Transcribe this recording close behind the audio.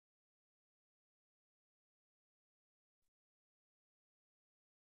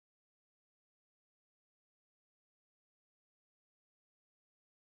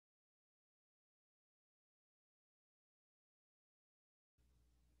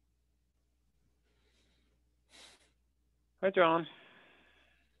Hi, John.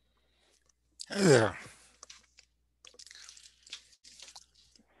 Hey there.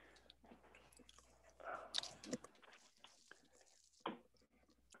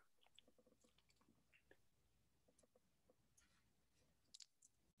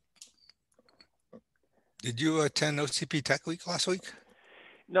 Did you attend OCP Tech Week last week?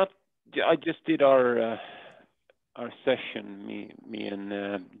 Not. I just did our session, me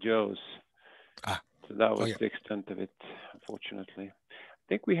and Joe's. Ah, So that oh was yeah. the extent of it, unfortunately. I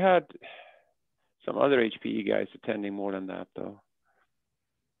think we had some other HPE guys attending more than that, though.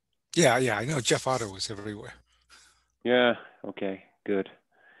 Yeah. I know Jeff Otter was everywhere. Yeah. Okay. Good.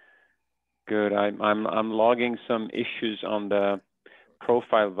 Good. I'm logging some issues on the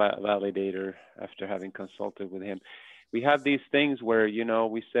profile validator after having consulted with him. We have these things where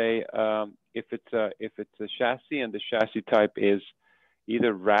we say if it's a chassis and the chassis type is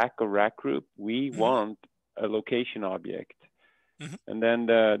either rack or rack group, we Hmm. want a location object, Hmm. and then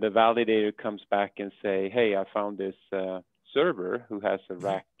the validator comes back and say, hey, I found this server who has Hmm.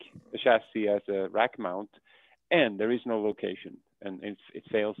 a chassis as a rack mount, and there is no location, and it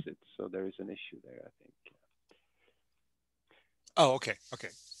fails it. So there is an issue there, I think. Oh, okay.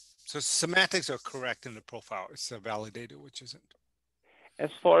 So semantics are correct in the profile. It's a validator, which isn't. As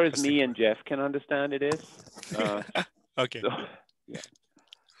far as That's me and incorrect. Jeff can understand, it is. Uh, Okay. so yeah,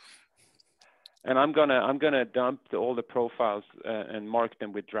 and I'm gonna dump all the profiles and mark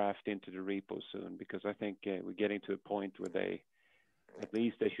them with draft into the repo soon, because I think we're getting to a point where at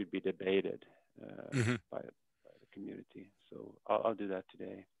least they should be debated Hmm. by the community. So I'll do that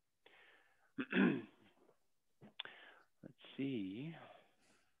today. Let's see.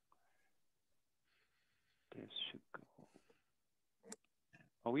 This should go.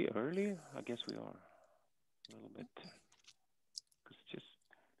 Are we early? I guess we are a little bit. Because just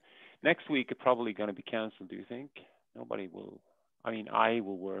next week it's probably going to be canceled. Do you think? Nobody will. I mean, I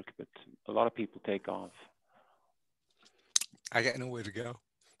will work, but a lot of people take off. I got nowhere to go.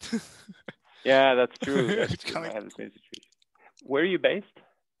 Yeah, that's true. That's It's true. kind I of have the same situation. Where are you based?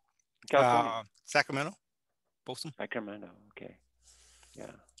 In California? Sacramento, Folsom. Sacramento. Okay.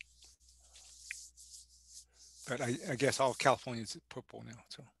 Yeah. But I guess all Californians are purple now.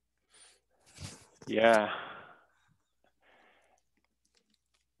 So Yeah.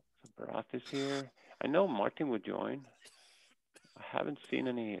 So Barath is here. I know Martin would join. I haven't seen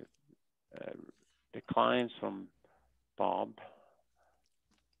any uh, declines from Bob. Let's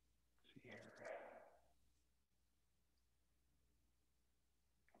see here.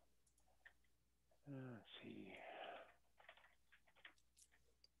 Let's see.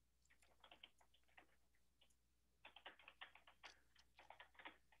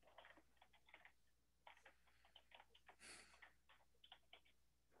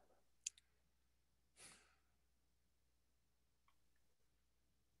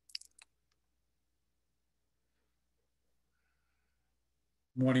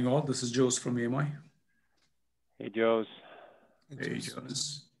 Morning all, this is Jose from AMI. Hey, Joe's. it Hey, just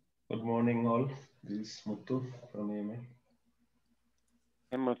Jonas. Good morning, all. This is Muthu from AMI.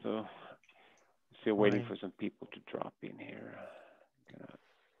 Hey, Muthu. Still waiting Morning. for some people to drop in here. Gonna...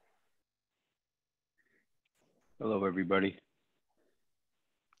 Hello, everybody.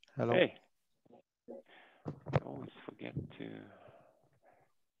 Hello. Hey, I always forget to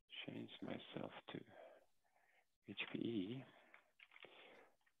change myself to HPE.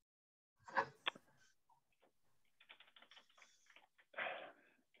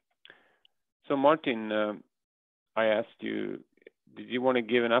 So, Martin, I asked you, did you want to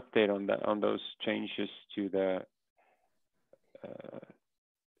give an update on that, on those changes to uh,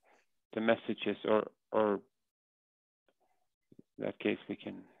 the messages, or in that case we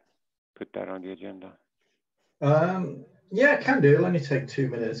can put that on the agenda? Yeah, I can do. It'll only take 2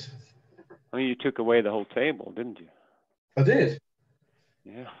 minutes. I mean, you took away the whole table, didn't you? I did.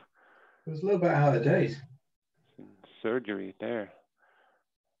 Yeah. It was a little bit out of date. Some surgery there.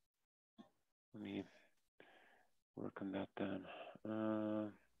 Let me work on that then.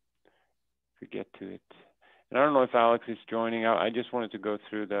 If we get to it. And I don't know if Alex is joining. I just wanted to go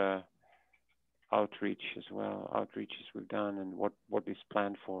through the outreach as well, outreaches we've done, and what is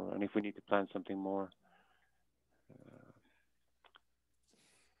planned for, and if we need to plan something more.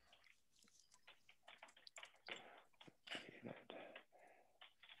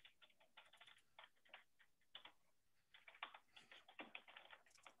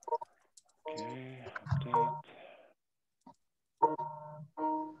 Okay, update.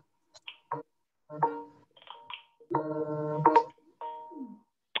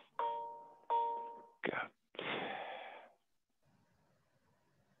 God.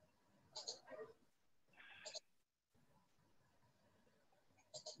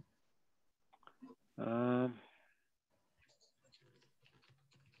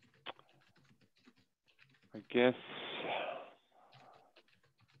 guess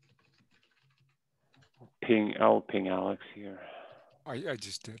I'll ping Alex here. I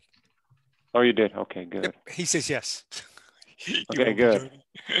just did. Oh, you did? Okay, good. Yep, he says yes. He Okay, will be good.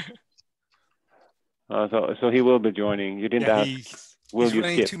 joining. So he will be joining. You didn't Yeah, ask. Will he's you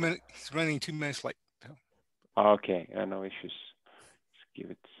running skip? 2 minutes. He's running 2 minutes late. Okay, no issues. Just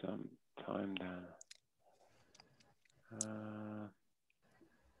give it some time then.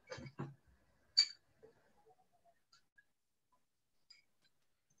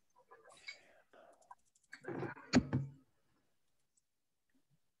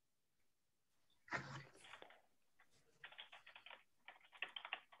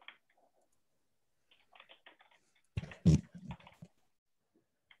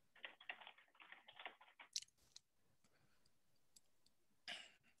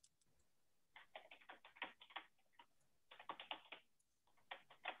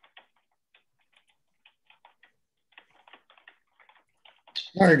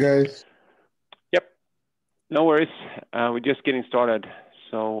 All right, guys. Yep, no worries. We're just getting started.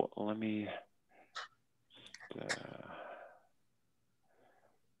 So let me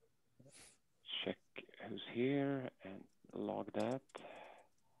check who's here and log that.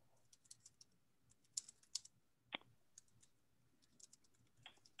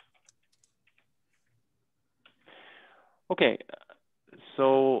 Okay,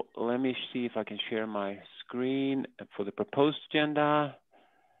 so let me see if I can share my screen for the proposed agenda.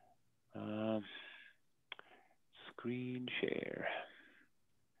 Screen share.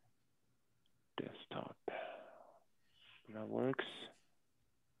 Desktop. That works.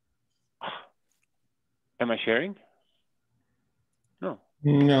 Am I sharing? No.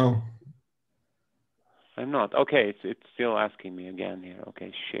 No. I'm not. Okay, it's still asking me again here.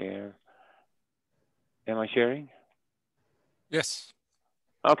 Okay, share. Am I sharing? Yes.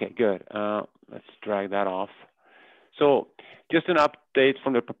 Okay, good. Let's drag that off. So just an update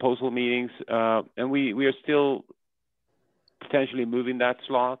from the proposal meetings, and we are still potentially moving that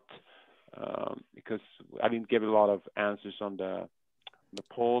slot because I didn't give a lot of answers on the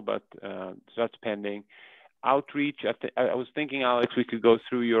poll, but so that's pending. Outreach, I was thinking, Alex, we could go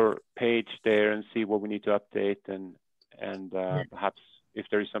through your page there and see what we need to update and perhaps if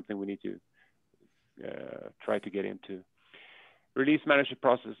there is something we need to try to get into. Release management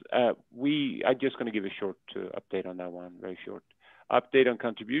process. I'm just going to give a short update on that one, very short. Update on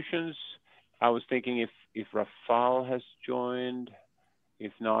contributions. I was thinking if Rafal has joined.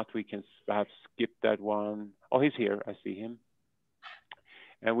 If not, we can perhaps skip that one. Oh, he's here. I see him.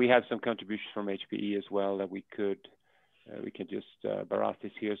 And we have some contributions from HPE as well that we can just, Bharat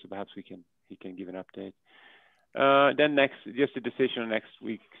is here, so perhaps he can give an update. Then next, just a decision on next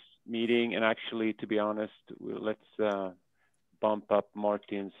week's meeting. And actually, to be honest, let's bump up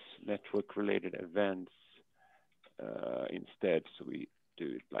Martin's network related events instead. So we do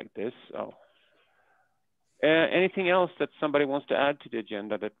it like this. Oh. Anything else that somebody wants to add to the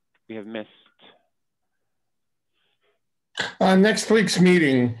agenda that we have missed? Next week's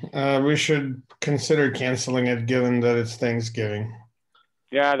meeting, we should consider canceling it given that it's Thanksgiving.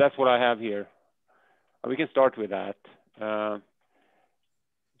 Yeah, that's what I have here. We can start with that.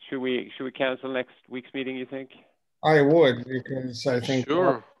 Should we cancel next week's meeting, you think? I would, because I think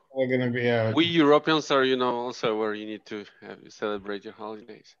Sure. we're going to be out. We Europeans are, also where you need to celebrate your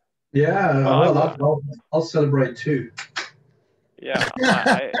holidays. Yeah, well, I'll celebrate too. Yeah,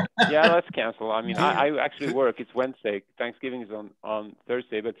 yeah, let's cancel. I mean, I actually work. It's Wednesday. Thanksgiving is on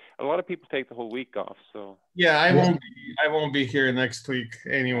Thursday, but a lot of people take the whole week off. So yeah, I won't be here next week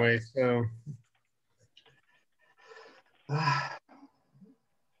anyway. So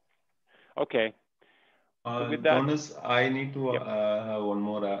okay. With that, Jonas, I need to have one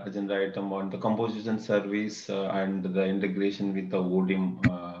more agenda item on the composition service and the integration with the ODIM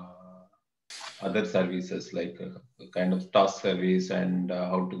other services like kind of task service and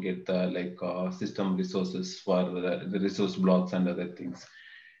how to get the system resources for the resource blocks and other things.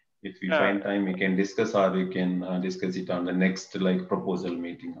 If we find time, we can discuss, or we can discuss it on the next proposal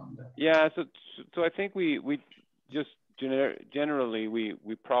meeting on that. Yeah, so I think we just generally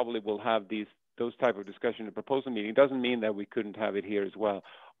we probably will have those type of discussion in the proposal meeting. It doesn't mean that we couldn't have it here as well.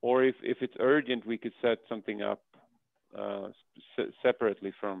 Or if it's urgent, we could set something up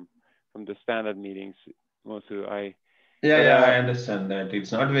separately from the standard meetings. Also, I understand that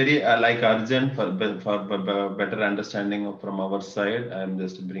it's not very urgent for better understanding from our side. I'm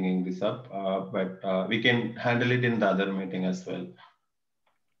just bringing this up, but we can handle it in the other meeting as well.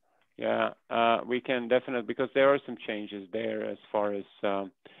 Yeah, we can definitely, because there are some changes there as far as I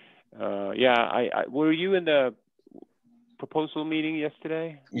were you in the proposal meeting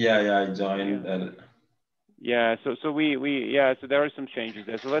yesterday? Yeah, I joined. Yeah, so so there are some changes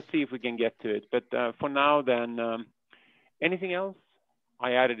there. So let's see if we can get to it. But for now, then, anything else?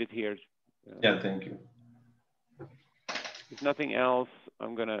 I added it here. Yeah, thank you. If nothing else,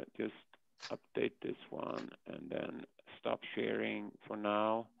 I'm gonna just update this one and then stop sharing for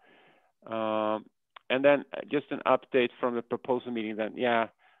now. And then just an update from the proposal meeting. Then, yeah,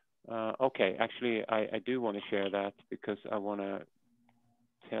 okay. Actually, I do want to share that because I want to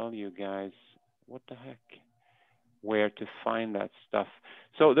tell you guys what the heck, where to find that stuff.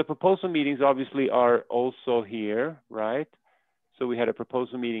 So the proposal meetings obviously are also here, right? So we had a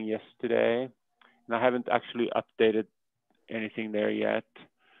proposal meeting yesterday, and I haven't actually updated anything there yet.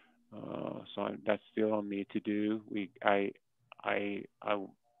 So that's still on me to do. I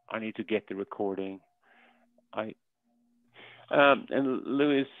need to get the recording. And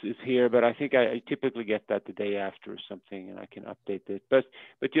Louis is here, but I think I typically get that the day after or something, and I can update it. But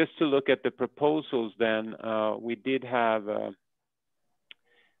just to look at the proposals, then we did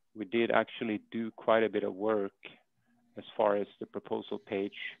actually do quite a bit of work as far as the proposal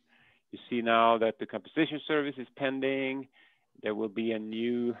page. You see now that the composition service is pending. There will be a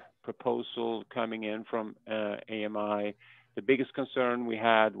new proposal coming in from AMI. The biggest concern we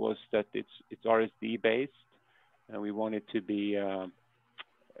had was that it's RSD based, and we want it to be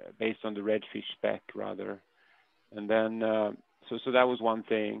based on the redfish spec rather. And then, so that was one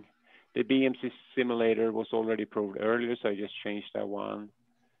thing. The BMC simulator was already approved earlier, so I just changed that one.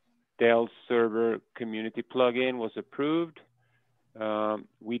 Dell server community plugin was approved.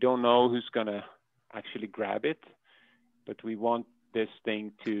 We don't know who's gonna actually grab it, but we want this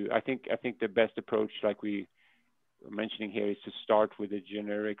thing to, I think the best approach, like we were mentioning here, is to start with a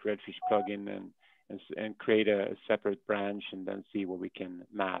generic redfish plugin and create a separate branch and then see what we can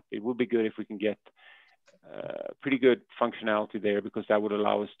map. It would be good if we can get pretty good functionality there, because that would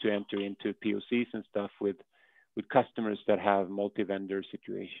allow us to enter into POCs and stuff with customers that have multi-vendor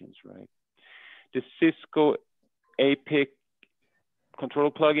situations, right? The Cisco APIC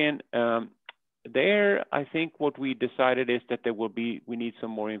control plugin, there, I think what we decided is that we need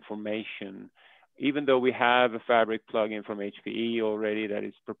some more information. Even though we have a Fabric plugin from HPE already that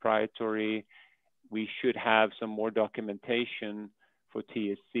is proprietary, we should have some more documentation for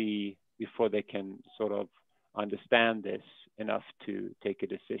TSC before they can sort of understand this enough to take a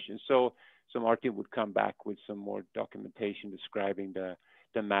decision. So Martin would come back with some more documentation describing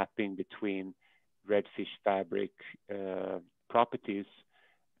the mapping between redfish Fabric properties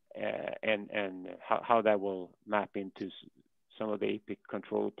and how that will map into some of the APIC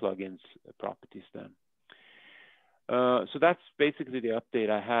control plugins properties then. So that's basically the update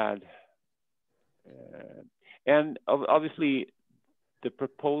I had. And obviously the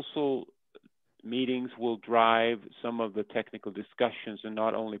proposal meetings will drive some of the technical discussions and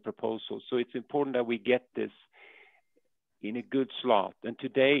not only proposals. So it's important that we get this in a good slot. And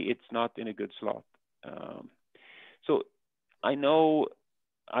today it's not in a good slot. So I know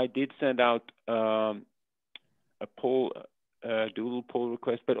I did send out a poll, doodle poll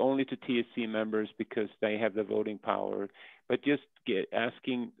request, but only to TSC members because they have the voting power. But just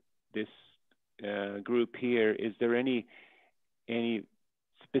asking this group here, is there any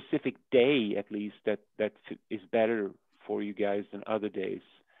specific day at least that is better for you guys than other days?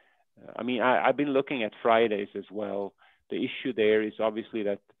 I mean, I've been looking at Fridays as well. The issue there is obviously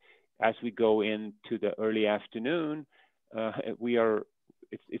that as we go into the early afternoon,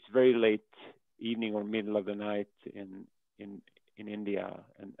 it's very late evening or middle of the night in India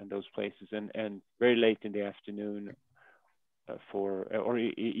and those places, and very late in the afternoon or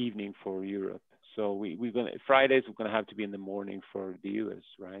evening for Europe. So Fridays we're gonna have to be in the morning for the US,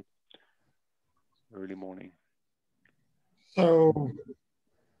 right? Early morning. So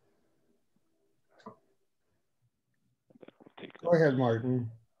go ahead, Martin.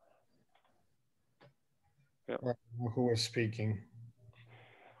 Yeah. I don't know who was speaking.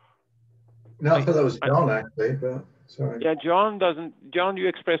 No, I thought that was John actually, but sorry. Yeah, John, you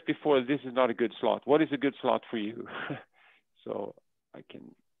expressed before this is not a good slot. What is a good slot for you? So I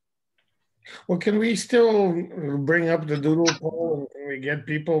can. Well, can we still bring up the doodle poll and can we get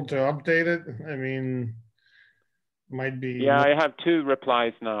people to update it? I mean, might be. Yeah, I have 2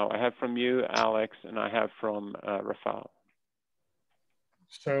 replies now. I have from you, Alex, and I have from Rafal.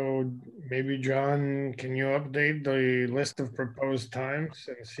 So maybe John, can you update the list of proposed times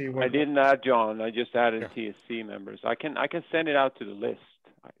and see what? I didn't add John. I just added TSC members. I can send it out to the list.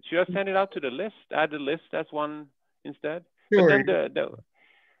 Should I send it out to the list? Add the list as one instead? Sure. But then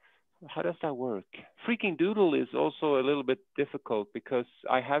how does that work? Freaking Doodle is also a little bit difficult because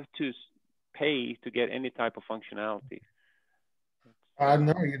I have to pay to get any type of functionality.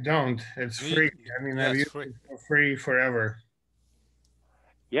 No, you don't. It's free. I mean, Yeah, I've it's used free. it for free forever.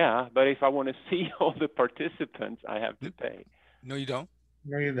 Yeah, but if I want to see all the participants, I have to pay. No, you don't.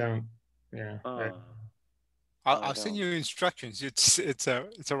 No, you don't. Yeah. I'll send you instructions. It's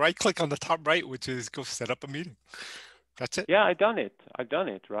a right click on the top right, which is go set up a meeting. That's it. Yeah, I've done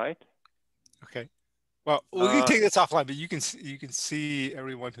it, right? Okay. Well, we can take this offline, but you can see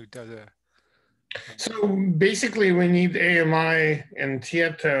everyone who does a. So basically, we need AMI and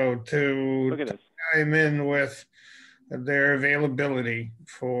Tieto to Look at this. chime in with their availability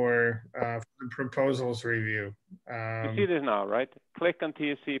for the proposals review. You see this now, right? Click on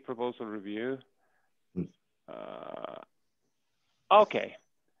TSC proposal review. Okay.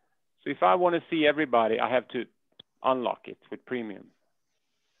 So if I want to see everybody, I have to unlock it with premium.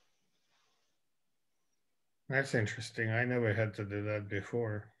 That's interesting. I never had to do that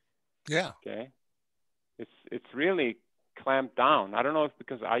before. Yeah. Okay. It's really clamped down. I don't know if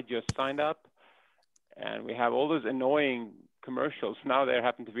because I just signed up and we have all those annoying commercials. Now there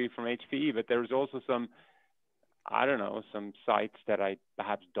happen to be from HPE, but there's also some, I don't know, some sites that I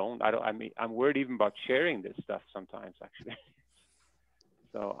perhaps don't. I mean, I'm worried even about sharing this stuff sometimes, actually.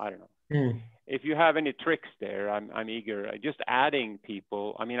 So I don't know. If you have any tricks there, I'm eager. Just adding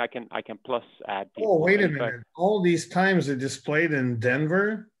people. I mean, I can plus add people. Oh, wait a minute. All these times are displayed in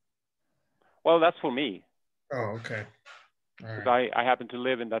Denver? Well, that's for me. Oh, okay. Because I happen to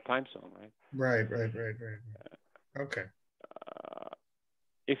live in that time zone, right? Right. Okay.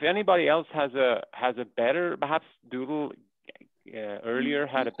 If anybody else has a better, perhaps Doodle earlier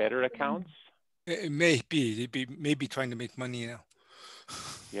had a better account. It may be. They may be trying to make money now.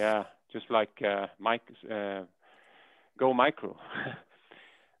 Yeah, just like Go Micro.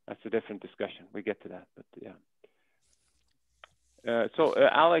 That's a different discussion. We get to that, but yeah. So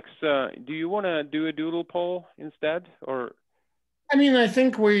Alex, do you want to do a Doodle poll instead, or? I mean, I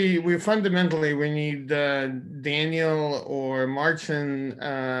think we fundamentally we need Daniel or Martin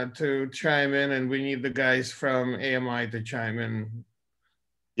to chime in, and we need the guys from AMI to chime in.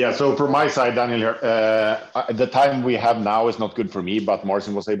 Yeah, so from my side, Daniel here, the time we have now is not good for me, but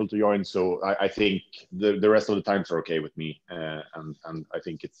Martin was able to join, so I think the rest of the times are okay with me, and I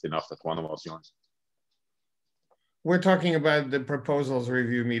think it's enough that one of us joins. We're talking about the proposals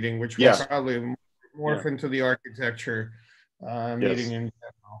review meeting, which will probably morph into the architecture meeting in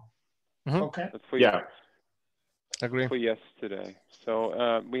general. Okay. That's for Agree. For yesterday. So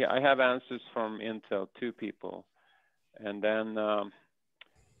I have answers from Intel, 2 people, and then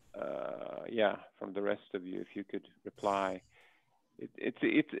from the rest of you, if you could reply.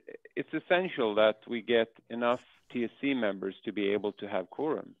 It's essential that we get enough TSC members to be able to have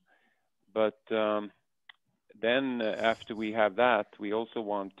quorum, but then after we have that, we also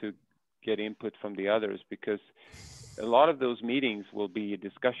want to get input from the others, because a lot of those meetings will be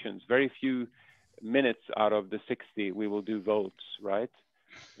discussions. Very few minutes out of the 60 we will do votes, right?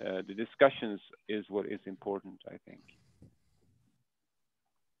 The discussions is what is important, I think.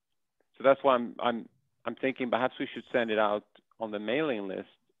 So that's why I'm thinking perhaps we should send it out on the mailing list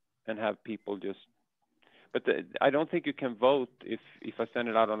and have people just. But I don't think you can vote if I send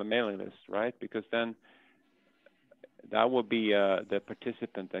it out on the mailing list, right? Because then that will be the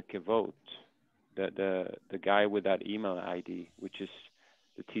participant that can vote, the guy with that email ID, which is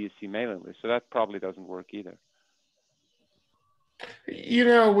the TSC mailing list. So that probably doesn't work either. You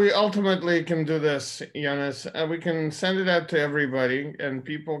know, we ultimately can do this, Jonas. We can send it out to everybody and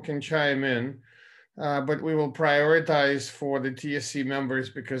people can chime in, but we will prioritize for the TSC members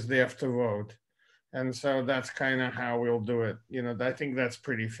because they have to vote. And so that's kind of how we'll do it. You know, I think that's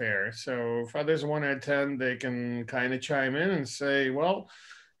pretty fair. So if others want to attend, they can kind of chime in and say, well,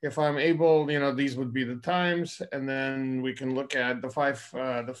 if I'm able, you know, these would be the times. And then we can look at the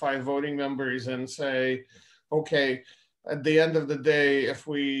five voting members and say, okay, at the end of the day, if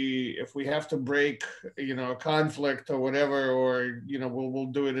we have to break, you know, a conflict or whatever, or, you know, we'll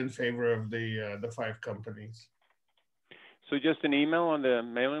do it in favor of the 5 companies. So just an email on the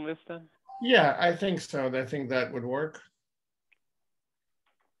mailing list then? Yeah, I think so. I think that would work.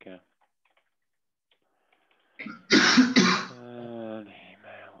 Okay. An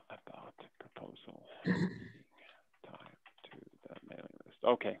email about the proposal. Time to the mailing list.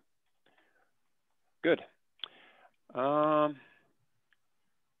 Okay. Good.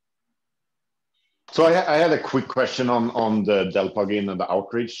 So I had a quick question on the Dell plugin and the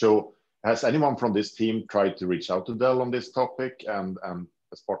outreach. So has anyone from this team tried to reach out to Dell on this topic and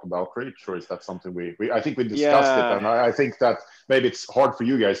as part of the outreach, or is that something I think we discussed it, and I think that maybe it's hard for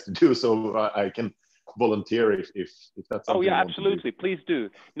you guys to do, so I can volunteer if that's something. Oh yeah, absolutely. Please do.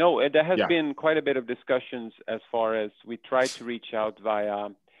 No, there has been quite a bit of discussions as far as we try to reach out via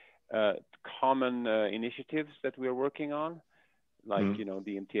common initiatives that we're working on, like the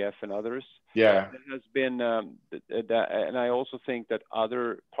MTF and others. Yeah, there has been and I also think that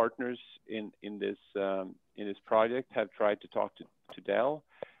other partners in this project have tried to talk to Dell.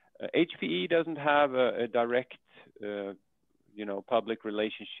 HPE doesn't have a direct public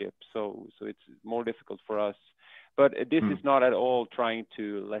relationship, so it's more difficult for us. But this is not at all trying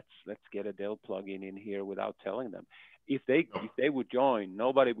to let's get a Dell plugin in here without telling them. If they would join,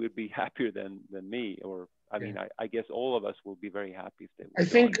 nobody would be happier than me. Or I mean, I guess all of us will be very happy if they would. I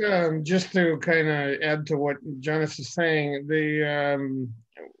think just to kind of add to what Jonas is saying,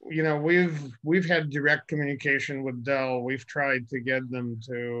 we've had direct communication with Dell. We've tried to get them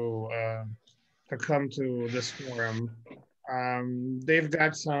to come to this forum. They've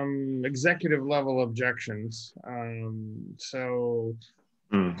got some executive level objections.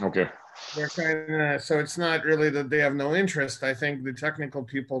 Okay. They're kind of, so it's not really that they have no interest. I think the technical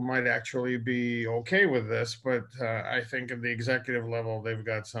people might actually be okay with this, but I think at the executive level, they've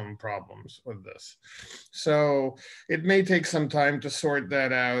got some problems with this. So it may take some time to sort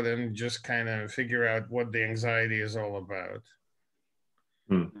that out and just kind of figure out what the anxiety is all about.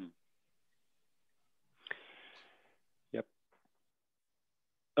 Yep.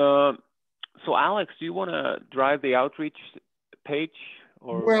 So Alex, do you want to drive the outreach page?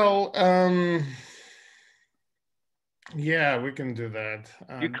 Or... Well, yeah, we can do that.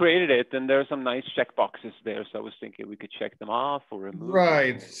 You created it, and there are some nice check boxes there. So I was thinking we could check them off or remove.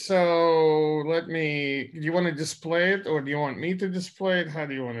 Right. Them. So let me. Do you want to display it, or do you want me to display it? How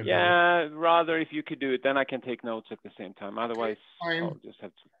do you want to do it? Yeah, rather if you could do it, then I can take notes at the same time. Otherwise, fine. I'll just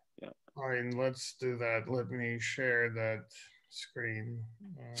have to. Yeah. Fine. Let's do that. Let me share that screen.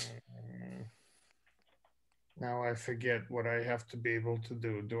 Now I forget what I have to be able to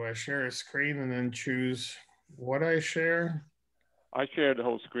do. Do I share a screen and then choose what I share? I share the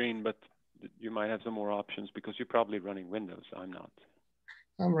whole screen, but you might have some more options because you're probably running Windows. I'm not.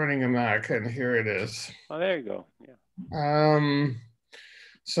 I'm running a Mac, and here it is. Oh, there you go. Yeah.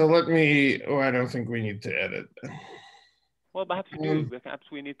 So let me. Oh, I don't think we need to edit. Well, perhaps you do.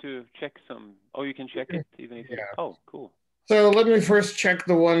 Perhaps we need to check some. Oh, you can check it even if. Yeah. Oh, cool. So let me first check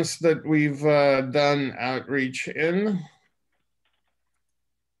the ones that we've done outreach in.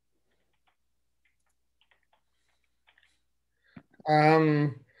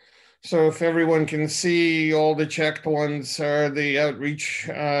 So if everyone can see, all the checked ones are the outreach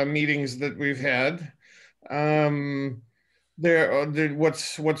meetings that we've had.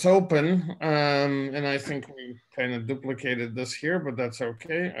 What's open, and I think we kind of duplicated this here, but that's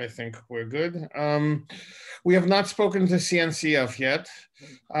okay. I think we're good. We have not spoken to CNCF yet,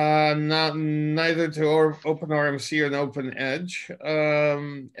 neither to OpenRMC or Open Edge,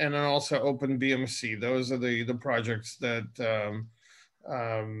 and then also Open BMC. Those are the projects that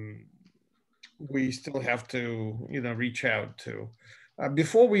we still have to reach out to.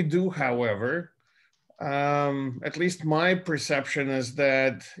 Before we do, however, at least my perception is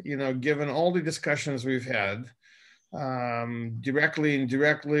that, given all the discussions we've had, directly,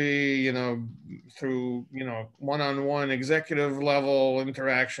 indirectly, through, one-on-one executive level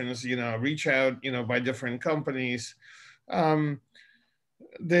interactions, reach out, by different companies,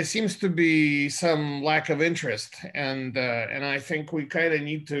 there seems to be some lack of interest. And I think we kind of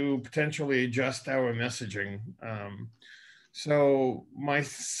need to potentially adjust our messaging. So my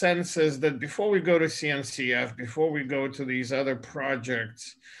sense is that before we go to CNCF, before we go to these other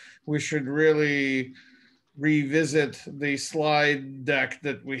projects, we should really revisit the slide deck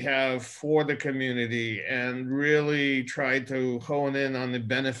that we have for the community and really try to hone in on the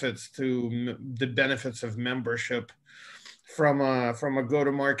benefits of membership from a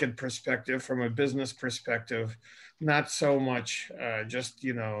go-to-market perspective, from a business perspective, not so much just,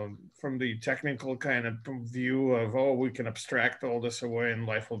 from the technical kind of view of, oh, we can abstract all this away and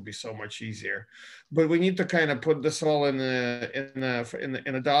life will be so much easier. But we need to kind of put this all in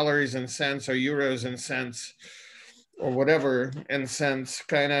a dollars and cents or euros and cents or whatever and cents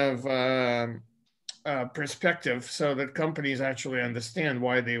kind of perspective, so that companies actually understand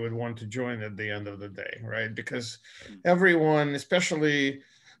why they would want to join at the end of the day, right? Because everyone, especially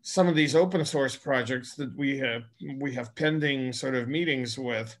some of these open source projects that we have pending sort of meetings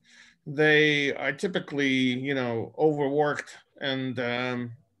with, they are typically, overworked, and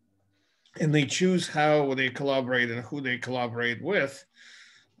they choose how they collaborate and who they collaborate with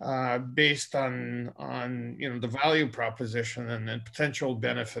based on the value proposition and potential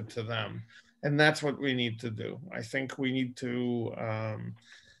benefit to them. And that's what we need to do. I think we need to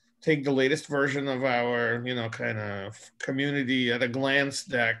take the latest version of our, kind of community at a glance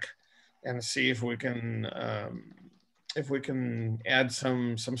deck and see if we can add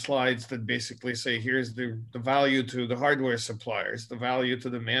some slides that basically say, here's the value to the hardware suppliers, the value to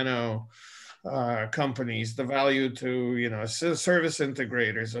the Mano companies, the value to, service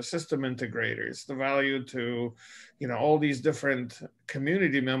integrators or system integrators, the value to, all these different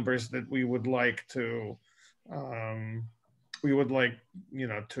community members that we would like to,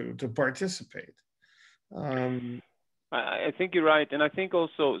 to participate. I think you're right. And I think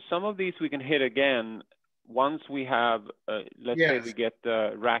also some of these we can hit again once we have, let's say we get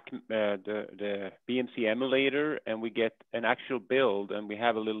the rack, the BMC emulator, and we get an actual build, and we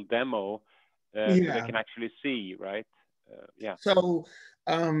have a little demo so they can actually see, right? So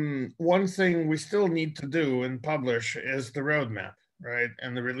one thing we still need to do and publish is the roadmap, right?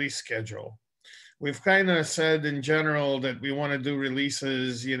 And the release schedule. We've kind of said in general that we want to do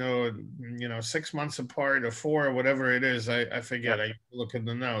releases, 6 months apart or 4 or whatever it is. I forget. I look at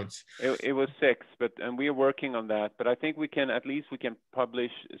the notes. It was 6, and we are working on that. But I think we can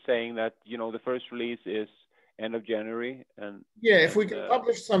publish saying that the first release is end of January. And if we can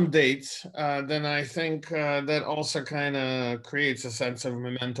publish some dates, then I think that also kind of creates a sense of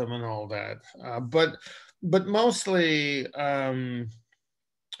momentum and all that. But mostly.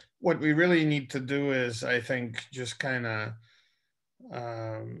 What we really need to do is, I think, just kind of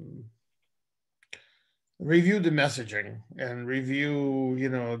review the messaging and review,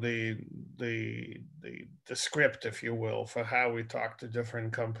 the script, if you will, for how we talk to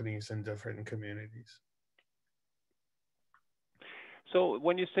different companies and different communities. So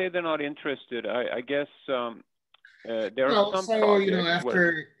when you say they're not interested, I guess there are some projects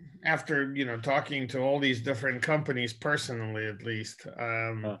after talking to all these different companies personally, at least,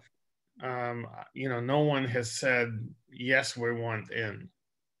 no one has said yes, we want in.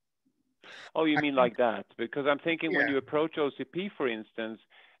 Oh, you mean like that? Because I'm thinking when you approach OCP, for instance,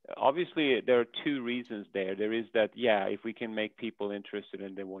 obviously there are 2 reasons there. There is that, if we can make people interested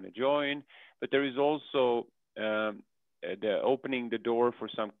and they want to join, but there is also the opening the door for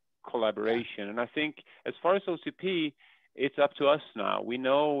some collaboration. And I think as far as OCP, it's up to us now. We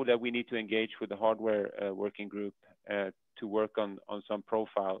know that we need to engage with the hardware working group to work on some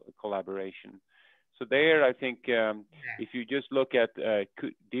profile collaboration. So there, I think if you just look at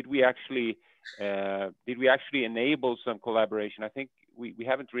did we actually enable some collaboration? I think we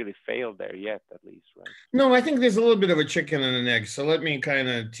haven't really failed there yet, at least, right? No, I think there's a little bit of a chicken and an egg. So let me kind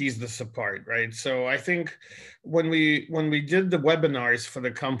of tease this apart, right? So I think when we did the webinars for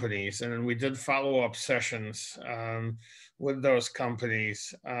the companies and we did follow-up sessions with those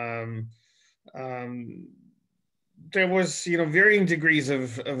companies, there was, varying degrees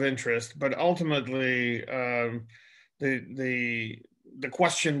of interest, but ultimately the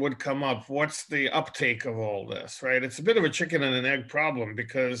question would come up, what's the uptake of all this, right? It's a bit of a chicken and an egg problem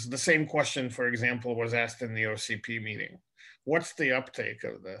because the same question, for example, was asked in the OCP meeting. What's the uptake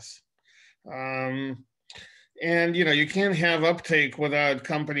of this? And, you can't have uptake without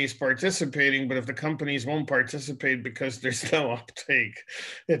companies participating, but if the companies won't participate because there's no uptake,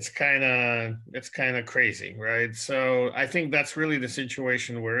 it's kind of crazy, right? So I think that's really the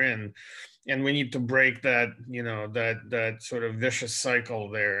situation we're in. And we need to break that, that sort of vicious cycle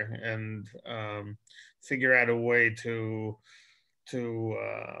there and figure out a way to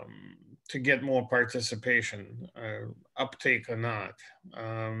get more participation, uptake or not.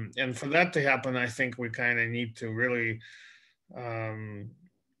 And for that to happen, I think we kind of need to really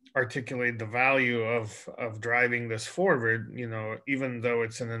articulate the value of driving this forward, even though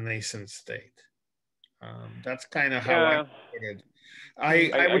it's in a nascent state. That's kind of how I put it. I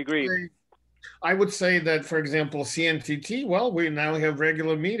would agree. I would say that, for example, CNTT, well, we now have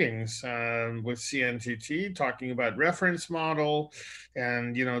regular meetings with CNTT talking about reference model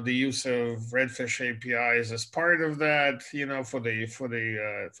and, the use of Redfish APIs as part of that, for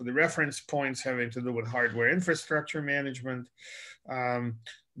the reference points having to do with hardware infrastructure management.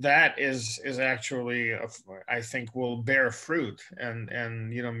 That is actually, I think, will bear fruit and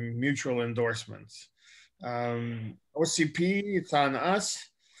mutual endorsements. OCP, it's on us.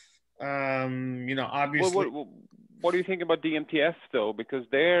 Obviously. Well, what do you think about DMTF though? Because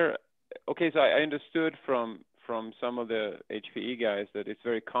they're okay. So I understood from some of the HPE guys that it's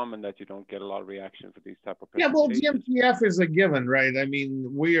very common that you don't get a lot of reaction for these type of presentations. Yeah, well, DMTF is a given, right? I mean,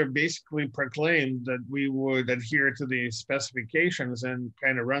 we are basically proclaimed that we would adhere to the specifications and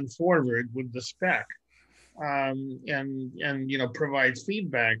kind of run forward with the spec, and provide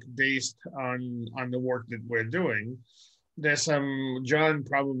feedback based on the work that we're doing. There's some, John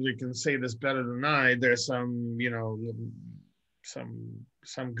probably can say this better than I, there's some, some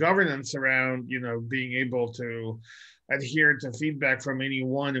governance around, you know, being able to adhere to feedback from any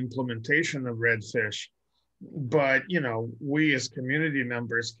one implementation of Redfish. But, you know, we as community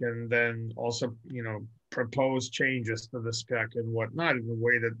members can then also, you know, propose changes to the spec and whatnot in a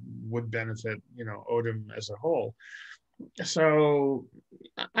way that would benefit, you know, ODIM as a whole. So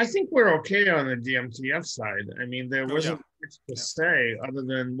I think we're okay on the DMTF side. I mean, there wasn't much to say other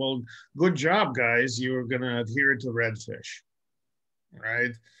than, well, good job, guys. You were going to adhere to Redfish,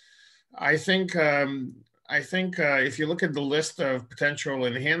 right? I think if you look at the list of potential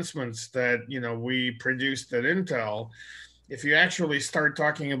enhancements that, you know, we produced at Intel, if you actually start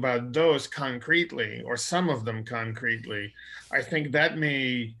talking about those concretely, or some of them concretely, I think that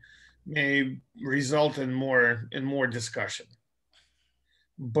may result in more discussion.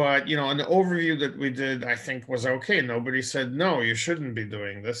 But, you know, an overview that we did, I think, was okay. Nobody said, no, you shouldn't be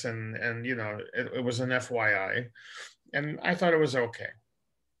doing this. And you know, it was an FYI. And I thought it was okay.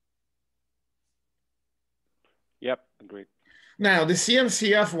 Yep, agreed. Now, the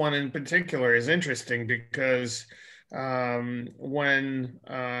CNCF one in particular is interesting because when,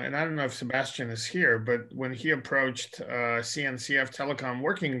 and I don't know if Sebastian is here, but when he approached CNCF Telecom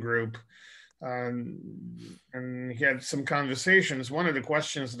Working Group, and he had some conversations, one of the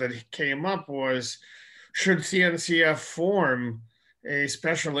questions that came up was, should CNCF form a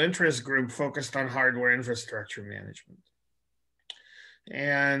special interest group focused on hardware infrastructure management?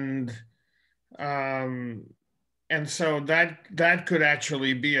 And so that could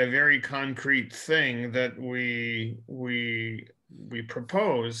actually be a very concrete thing that we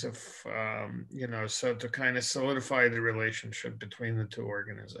propose, if you know, so to kind of solidify the relationship between the two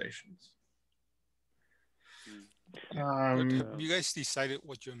organizations. Have you guys decided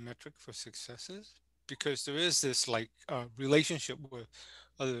what your metric for success is? Because there is this like relationship with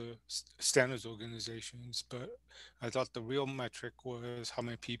other standards organizations, but I thought the real metric was how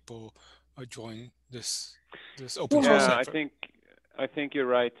many people join this open source effort. I think you're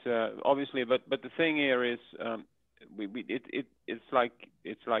right. Obviously, but the thing here is, it's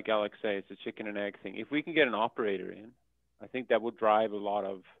like Alex says, it's a chicken and egg thing. If we can get an operator in, I think that would drive a lot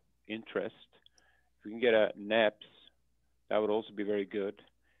of interest. If we can get a NEPS, that would also be very good.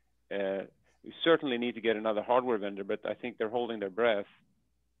 We certainly need to get another hardware vendor, but I think they're holding their breath,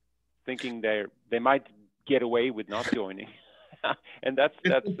 thinking they might get away with not joining. And that's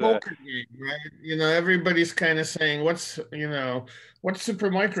a poker game, right? You know, everybody's kind of saying, what's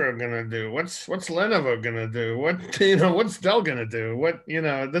Supermicro gonna do? What's Lenovo gonna do? What's Dell gonna do?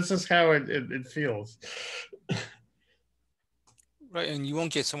 This is how it feels. Right, and you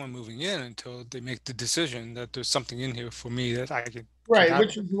won't get someone moving in until they make the decision that there's something in here for me that I can. Right,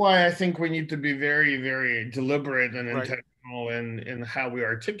 which is why I think we need to be very, very deliberate and intentional in how we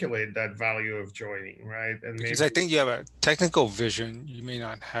articulate that value of joining, right? And because I think you have a technical vision, you may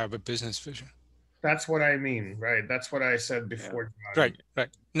not have a business vision. That's what I mean, right? That's what I said before. Yeah. Right.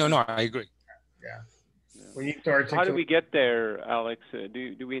 No, I agree. Yeah. We need to articulate. How do we get there, Alex?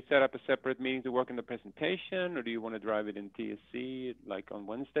 Do we set up a separate meeting to work on the presentation, or do you want to drive it in TSC like on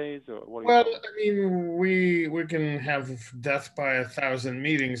Wednesdays, or what? Well, I mean, we can have death by 1,000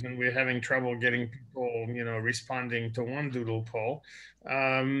 meetings, and we're having trouble getting people, responding to one doodle poll.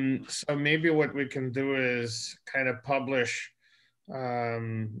 So maybe what we can do is kind of publish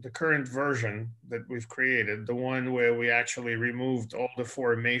the current version that we've created, the one where we actually removed all the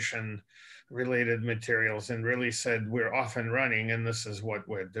formation related materials and really said we're off and running and this is what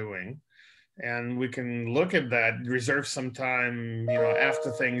we're doing. And we can look at that, reserve some time,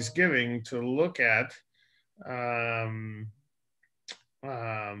 after Thanksgiving to look at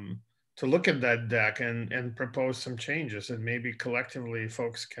that deck and propose some changes, and maybe collectively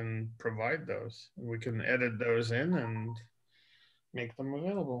folks can provide those. We can edit those in and make them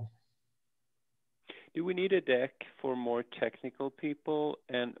available. Do we need a deck for more technical people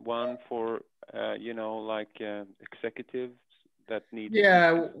and one for, executives that need?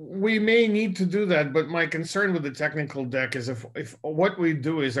 Yeah, we may need to do that, but my concern with the technical deck is if what we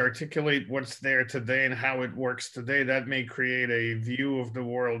do is articulate what's there today and how it works today, that may create a view of the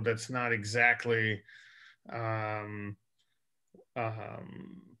world that's not exactly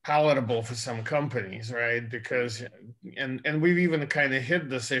palatable for some companies, right? Because, and we've even kind of hid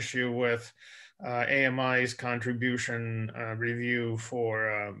this issue with AMI's contribution review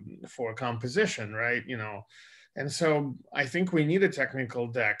for composition, right? And so I think we need a technical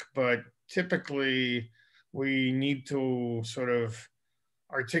deck, but typically we need to sort of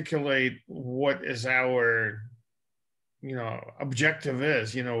articulate what is our, objective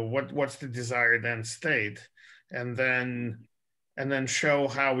is, what's the desired end state, and then and then show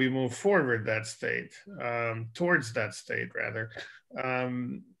how we move forward that state, towards that state rather.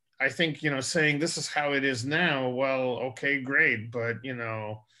 I think, saying this is how it is now, well, okay, great, but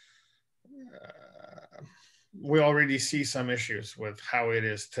we already see some issues with how it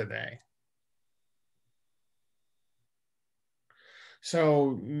is today.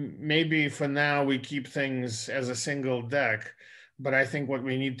 So maybe for now we keep things as a single deck, but I think what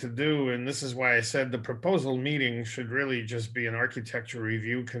we need to do, and this is why I said the proposal meeting should really just be an architecture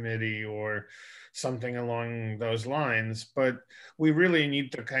review committee or something along those lines, but we really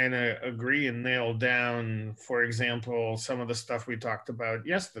need to kind of agree and nail down, for example, some of the stuff we talked about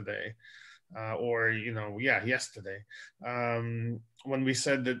yesterday. Yesterday, when we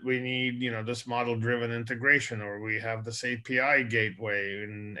said that we need, this model-driven integration, or we have this API gateway,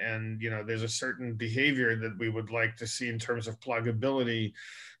 and there's a certain behavior that we would like to see in terms of pluggability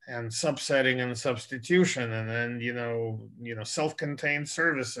and subsetting and substitution, and then self-contained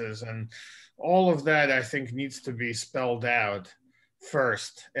services, and all of that, I think, needs to be spelled out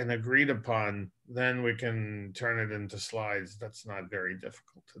first and agreed upon. Then we can turn it into slides. That's not very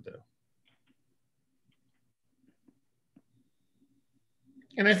difficult to do.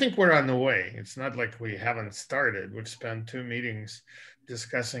 And I think we're on the way. It's not like we haven't started. We've spent 2 meetings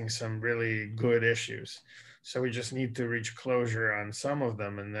discussing some really good issues. So we just need to reach closure on some of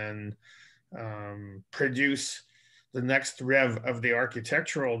them, and then produce the next rev of the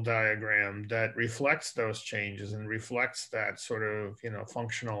architectural diagram that reflects those changes and reflects that sort of,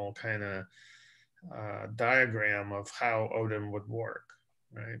 functional kind of diagram of how ODIM would work,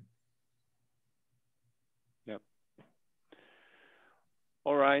 right?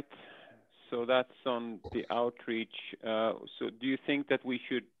 All right, so that's on the outreach. So do you think that we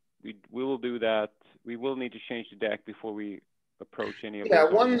will do that? We will need to change the deck before we approach any of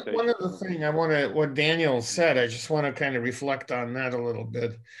those one other thing what Daniel said, I just want to kind of reflect on that a little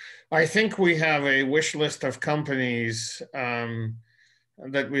bit. I think we have a wish list of companies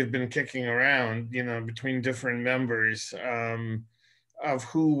that we've been kicking around, between different members, of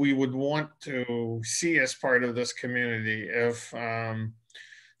who we would want to see as part of this community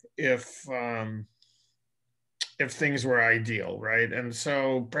if things were ideal, right? And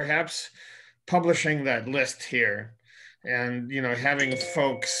so perhaps publishing that list here, and having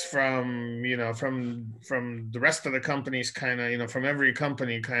folks from from the rest of the companies, kind of from every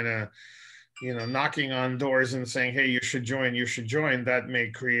company, kind of knocking on doors and saying, hey, you should join, that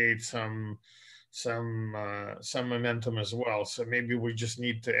may create some momentum as well. So maybe we just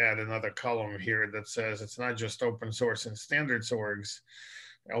need to add another column here that says it's not just open source and standards orgs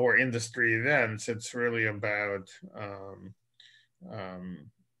or industry events. It's really about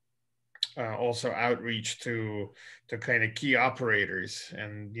also outreach to kind of key operators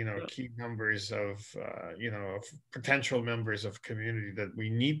and key members of of potential members of community that we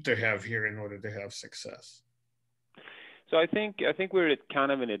need to have here in order to have success. So I think we're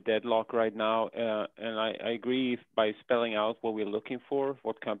kind of in a deadlock right now, and I agree by spelling out what we're looking for,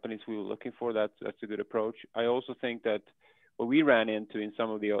 what companies we were looking for. That's a good approach. I also think that what we ran into in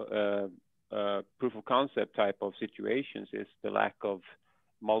some of the proof of concept type of situations is the lack of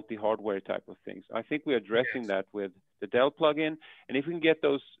multi-hardware type of things. I think we're addressing that with the Dell plugin, and if we can get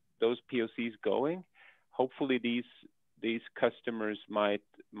those POCs going, hopefully these customers might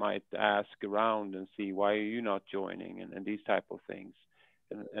ask around and see, why are you not joining, and these type of things,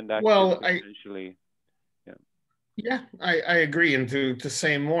 and that potentially. I agree. And to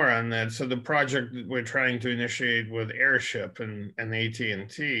say more on that, so the project that we're trying to initiate with Airship and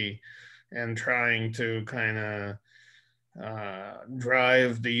AT&T, and trying to kind of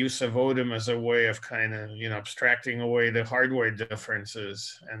drive the use of ODIM as a way of kind of abstracting away the hardware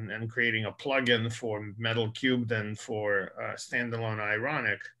differences and creating a plugin for Metal Cubed and for standalone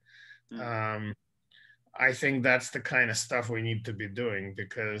Ironic. I think that's the kind of stuff we need to be doing,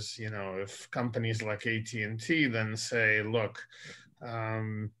 because if companies like AT&T then say, look,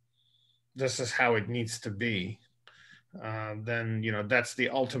 this is how it needs to be, then that's the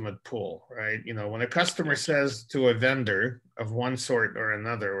ultimate pull, right? When a customer says to a vendor of one sort or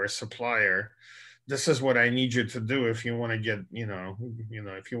another, or a supplier, this is what I need you to do if you want to get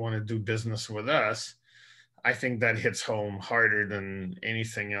if you want to do business with us, I think that hits home harder than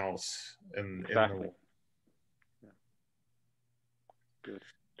anything else in the world. Good.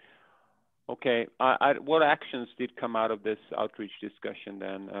 Okay. What actions did come out of this outreach discussion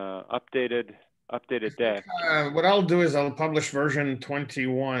then? Updated deck. What I'll do is I'll publish version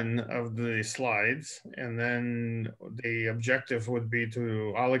 21 of the slides, and then the objective would be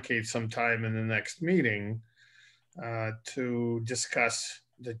to allocate some time in the next meeting to discuss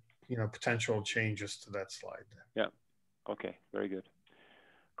the potential changes to that slide. Yeah. Okay, very good.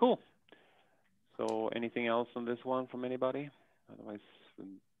 Cool. So anything else on this one from anybody? Otherwise,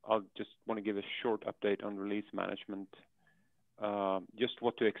 I'll just want to give a short update on release management. Just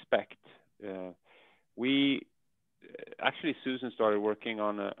what to expect. We actually, Susan started working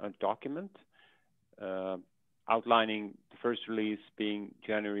on a document outlining the first release being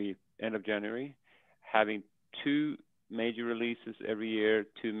January, end of January, having 2 major releases every year,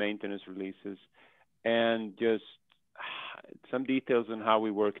 2 maintenance releases, and just some details on how we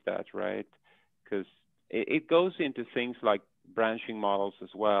work that, right? Because it goes into things like branching models as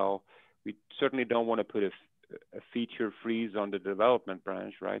well. We certainly don't want to put a feature freeze on the development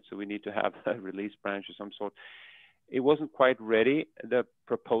branch, right? So we need to have a release branch of some sort. It wasn't quite ready, the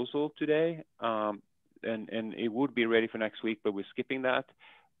proposal today, and it would be ready for next week, but we're skipping that.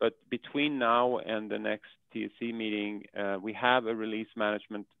 But between now and the next TSC meeting, we have a release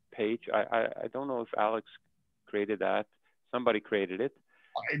management page. I don't know if Alex created that. Somebody created it.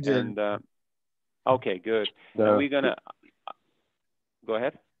 I did. And, okay, good. And we're gonna go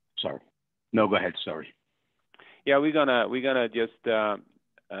ahead. Sorry. No, go ahead. Sorry. Yeah, we're gonna just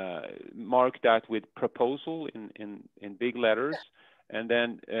mark that with proposal in big letters, and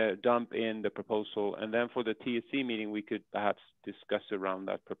then dump in the proposal. And then for the TSC meeting, we could perhaps discuss around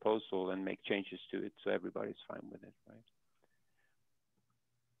that proposal and make changes to it so everybody's fine with it, right?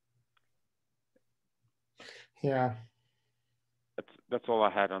 Yeah. That's all I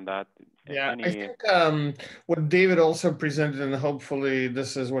had on that. Yeah, I think what David also presented, and hopefully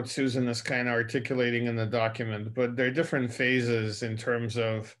this is what Susan is kind of articulating in the document, but there are different phases in terms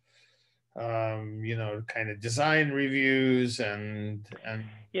of, you know, kind of design reviews and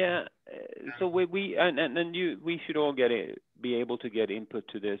yeah. So we should all be able to get input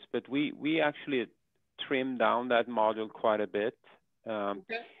to this, but we actually trimmed down that module quite a bit.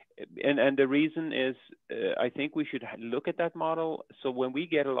 Okay. And the reason is, I think we should look at that model. So when we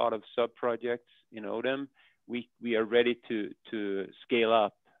get a lot of sub projects in ODIM, we are ready to scale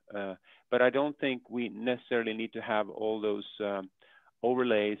up. But I don't think we necessarily need to have all those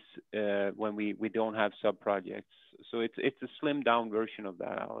overlays when we don't have sub projects. So it's a slimmed down version of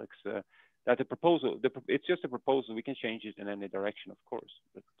that, Alex. That the proposal, it's just a proposal. We can change it in any direction, of course.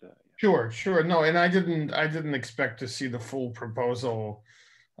 But yeah. Sure. No, and I didn't expect to see the full proposal.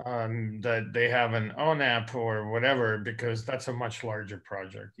 That they have an ONAP or whatever, because that's a much larger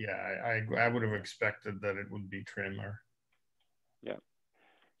project. Yeah, I would have expected that it would be trimmer. Yeah.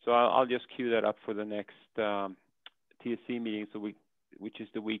 So I'll just queue that up for the next TSC meeting, which is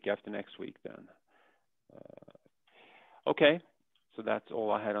the week after next week then. Okay, so that's all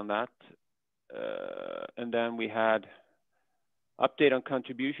I had on that. And then we had update on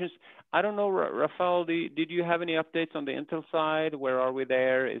contributions. I don't know, Rafael, did you have any updates on the Intel side? Where are we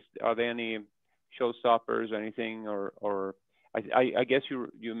there? Are there any showstoppers or anything? Or I guess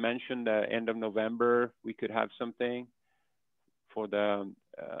you mentioned the end of November we could have something for the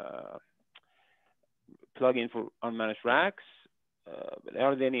plugin for unmanaged racks.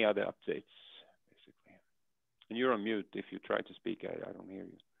 Are there any other updates, basically? And you're on mute if you try to speak. I don't hear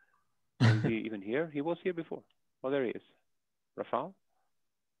you. Is he even here? He was here before. Oh, there he is. Rafael?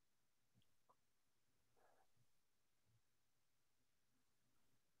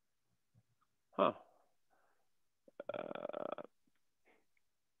 Huh.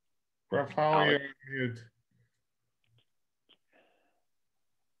 Rafael, you're mute.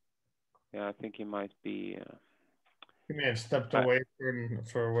 Yeah, I think he might be. He may have stepped away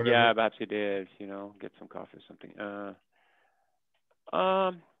for whatever. Yeah, perhaps he did. You know, get some coffee or something.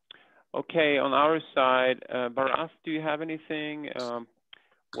 Okay, on our side, Bharat, do you have anything?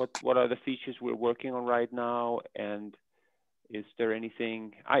 What are the features we're working on right now? And is there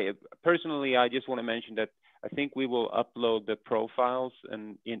anything? Personally, I just want to mention that I think we will upload the profiles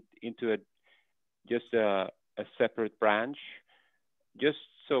and into just a separate branch, just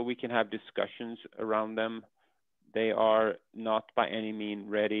so we can have discussions around them. They are not by any means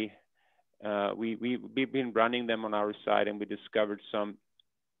ready. We've been running them on our side, and we discovered some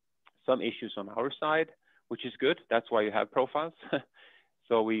issues on our side, which is good. That's why you have profiles.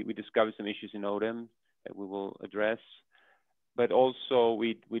 So we discovered some issues in ODIM that we will address. But also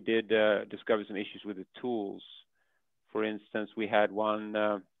we did discover some issues with the tools. For instance, we had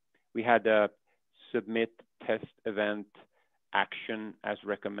a submit test event action as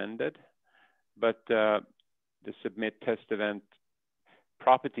recommended, but the submit test event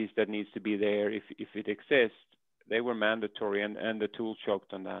properties that needs to be there, if it exists, they were mandatory, and the tool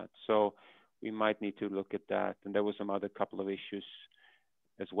choked on that. So we might need to look at that. And there was some other couple of issues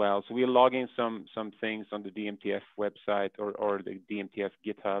as well. So we're logging some things on the DMTF website or the DMTF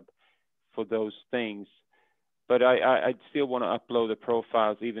GitHub for those things. but I still want to upload the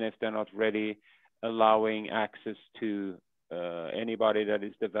profiles, even if they're not ready, allowing access to anybody that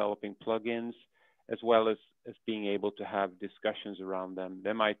is developing plugins, as well as being able to have discussions around them.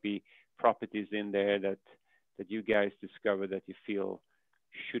 There might be properties in there that you guys discover that you feel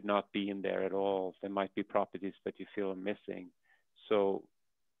should not be in there at all. There might be properties that you feel are missing. So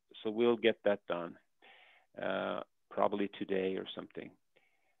we'll get that done, probably today or something.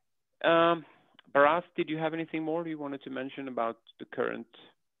 Bharat, did you have anything more you wanted to mention about the current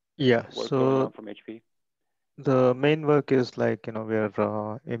work going on from HP? The main work is like, we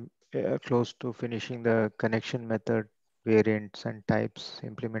are close to finishing the connection method variants and types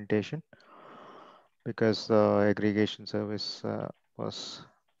implementation, because the aggregation service was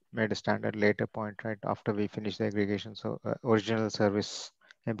made a standard later point, right after we finish the aggregation, so original service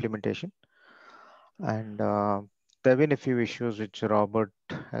implementation. And there have been a few issues which Robert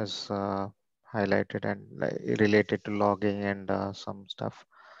has highlighted and related to logging and some stuff.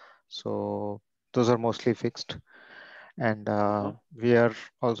 So those are mostly fixed. And we are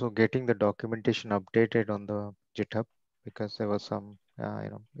also getting the documentation updated on the GitHub, because there was some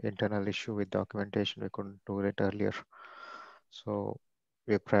internal issue with documentation. We couldn't do it earlier. So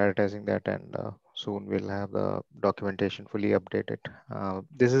we're prioritizing that, and soon we'll have the documentation fully updated.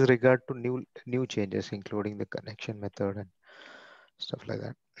 This is regard to new changes, including the connection method and stuff like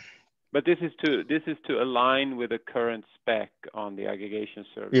that. But this is to align with the current spec on the aggregation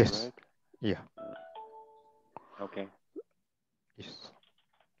service, yes. Right? Yeah. Okay. Yes.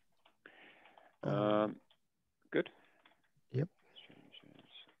 Good. Yep.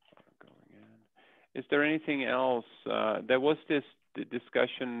 Is there anything else? There was this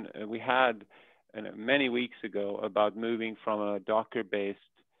discussion we had many weeks ago about moving from a Docker-based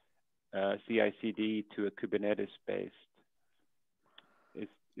CI/CD to a Kubernetes-based.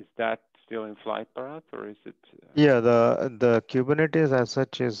 Is that still in flight, Bharat, or is it? Yeah, the Kubernetes as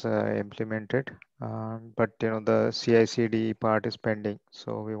such is implemented, but the CI/CD part is pending.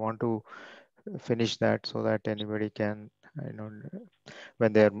 So we want to finish that so that anybody can,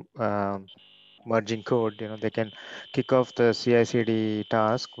 when they're merging code, they can kick off the CI/CD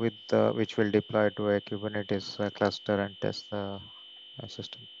task with which will deploy to a Kubernetes cluster and test the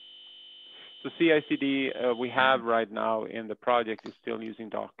system. So CI/CD we have right now in the project is still using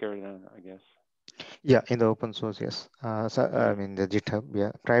Docker, then I guess. Yeah, in the open source, yes. So I mean the GitHub.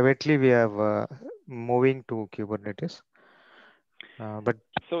 Yeah, privately we have moving to Kubernetes. But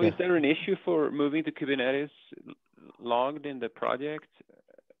so is there an issue for moving to Kubernetes logged in the project?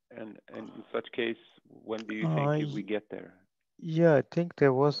 And in such case, when do you think we get there? Yeah, I think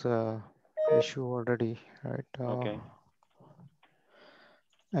there was a issue already, right? Okay.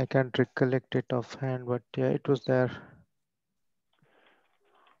 I can't recollect it offhand, but yeah, it was there.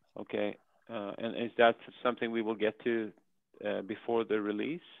 Okay. And is that something we will get to before the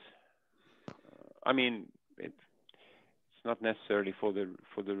release? I mean, it's not necessarily for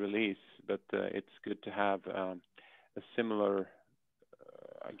the release, but it's good to have a similar,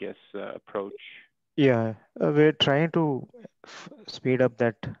 I guess, approach. Yeah, we're trying to speed up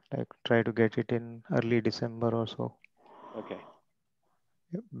that, like try to get it in early December or so. Okay.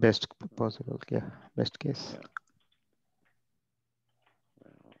 Best possible, yeah, best case.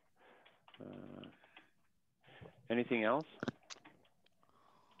 Yeah. Anything else?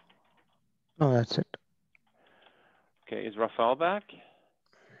 No, that's it. Okay, is Rafael back?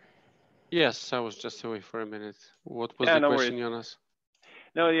 Yes, I was just away for a minute. What was the question, Jonas?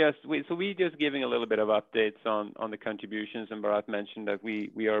 No, yes. So we just giving a little bit of updates on the contributions, and Bharat mentioned that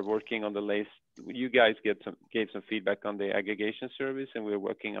we are working on the latest. You guys gave some feedback on the aggregation service, and we're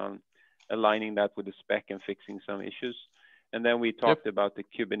working on aligning that with the spec and fixing some issues. And then we talked about the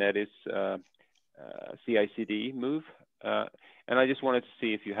Kubernetes CI/CD move, and I just wanted to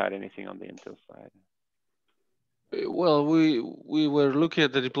see if you had anything on the Intel side. Well, we were looking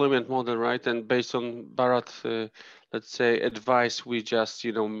at the deployment model, right? And based on Bharat, let's say, advice, we just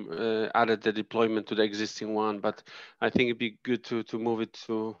added the deployment to the existing one. But I think it'd be good to move it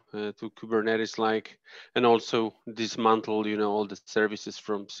to Kubernetes like, and also dismantle all the services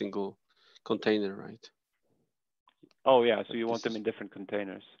from single container, right? Oh yeah, so you want them in different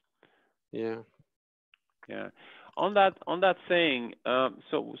containers. Yeah. Yeah. On that thing,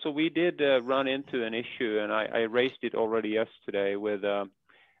 so we did run into an issue, and I raised it already yesterday with,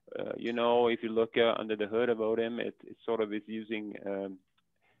 if you look under the hood of ODIM, it sort of is using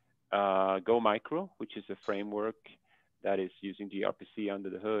Go Micro, which is a framework that is using gRPC under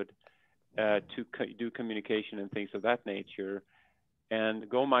the hood to do communication and things of that nature. And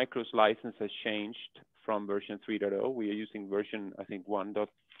Go Micro's license has changed from version 3.0. We are using version, I think,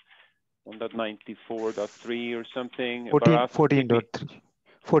 1.94.3 or something. 14.3.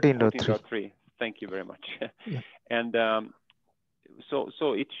 14.3. Thank you very much. Yeah. And so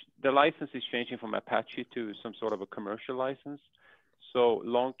the license is changing from Apache to some sort of a commercial license. So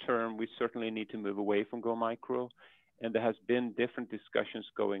long term, we certainly need to move away from Go Micro. And there has been different discussions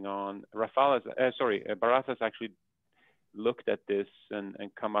going on. Bharat has actually looked at this and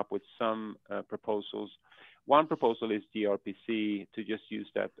come up with some proposals. One proposal is gRPC, to just use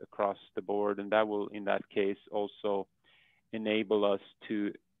that across the board, and that will, in that case, also enable us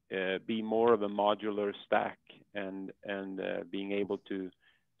to be more of a modular stack and being able to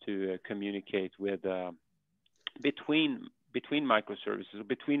communicate with between microservices,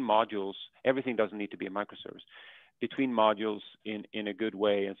 between modules. Everything doesn't need to be a microservice. Between modules in a good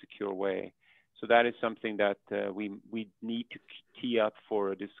way and secure way. So that is something that we need to tee up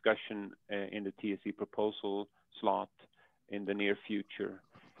for a discussion in the TSC proposal slot in the near future.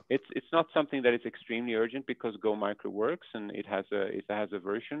 It's not something that is extremely urgent because Go Micro works and it has a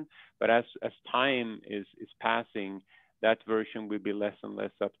version, but as time is passing, that version will be less and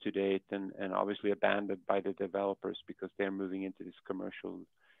less up to date and obviously abandoned by the developers because they're moving into this commercial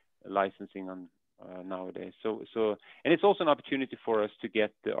licensing on nowadays. So and it's also an opportunity for us to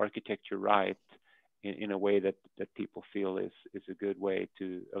get the architecture right in a way that people feel is a good way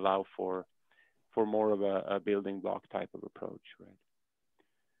to allow for more of a building block type of approach, right?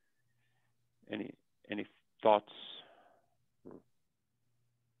 Any thoughts?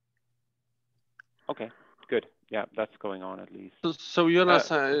 Okay, good. Yeah, that's going on at least. So Jonas,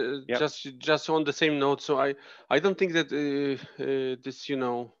 yep. just on the same note. So I don't think that this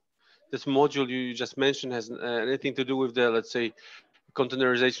this module you just mentioned has anything to do with the, let's say,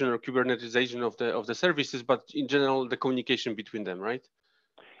 containerization or Kubernetization of the services, but in general the communication between them, right?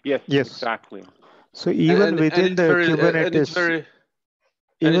 Yes. Exactly. So even within the Kubernetes,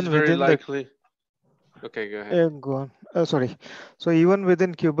 even very likely. Okay, go ahead. Go on. Sorry. So even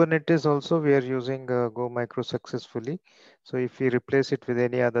within Kubernetes also we are using Go Micro successfully. So if we replace it with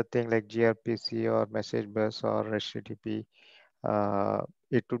any other thing like gRPC or message bus or HTTP,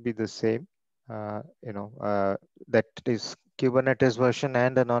 it would be the same. That is Kubernetes version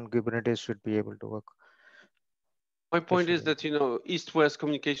and a non-Kubernetes should be able to work. My point is that, east-west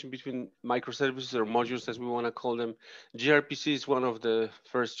communication between microservices or modules, as we want to call them, gRPC is one of the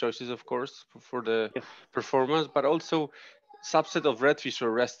first choices, of course, for the performance, but also subset of Redfish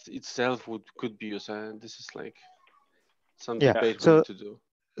or REST itself could be used. And this is like some debate we need to do.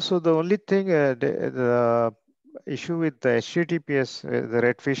 So the only thing, the issue with the HTTPS, the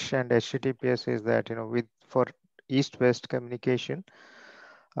Redfish and HTTPS is that, for east-west communication,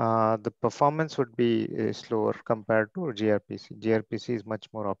 the performance would be slower compared to gRPC. gRPC is much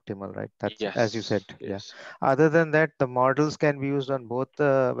more optimal, right? That's as you said. Yes. Yeah. Other than that, the models can be used on both,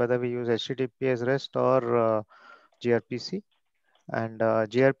 whether we use HTTPS REST or gRPC. And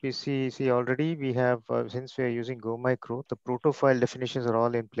gRPC, see, already we have, since we are using Go Micro, the protofile definitions are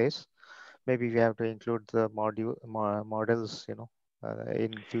all in place. Maybe we have to include the models,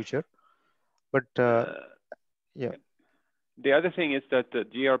 in future. But yeah. The other thing is that the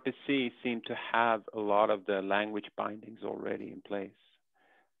gRPC seem to have a lot of the language bindings already in place.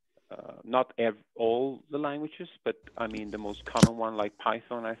 Not all the languages, but I mean the most common one like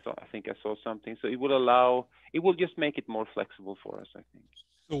Python. I think I saw something. So it will just make it more flexible for us, I think.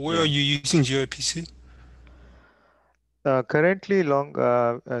 So where are you using gRPC? Currently,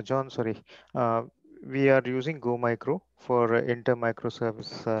 John, sorry, we are using Go Micro for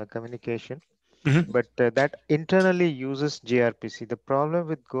inter-microservice communication. But that internally uses gRPC. The problem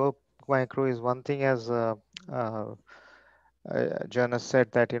with Go Micro is one thing, as Jonas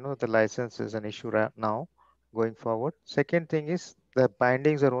said, that the license is an issue right now going forward. Second thing is the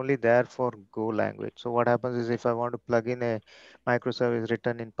bindings are only there for Go language. So what happens is if I want to plug in a microservice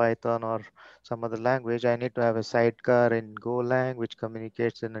written in Python or some other language, I need to have a sidecar in Golang which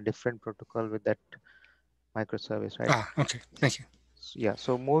communicates in a different protocol with that microservice, right? Okay, thank you. Yeah,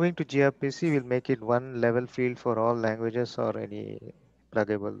 so moving to gRPC will make it one level field for all languages or any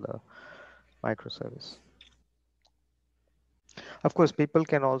pluggable microservice. Of course, people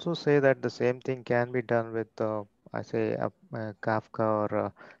can also say that the same thing can be done with, I say, Kafka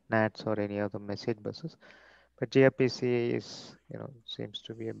or NATS or any other message buses. But gRPC is, seems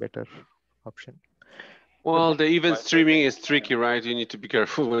to be a better option. Well, the event streaming is tricky, right? You need to be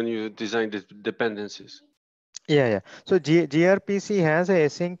careful when you design the dependencies. Yeah. So gRPC has a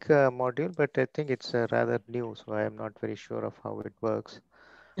async module, but I think it's rather new, so I am not very sure of how it works.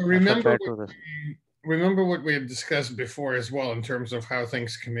 Remember what we had discussed before as well in terms of how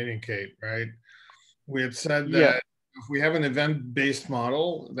things communicate, right? We had said that if we have an event-based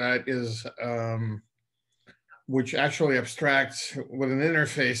model that is, which actually abstracts with an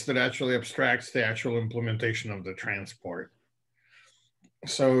interface that actually abstracts the actual implementation of the transport.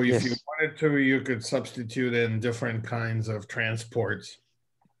 So if you wanted to, you could substitute in different kinds of transports.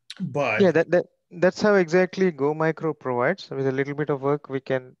 But yeah, that's how exactly Go Micro provides. With a little bit of work, we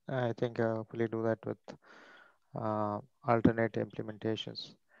can, I think, hopefully do that with alternate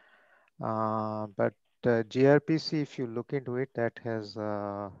implementations. But gRPC, if you look into it, that has,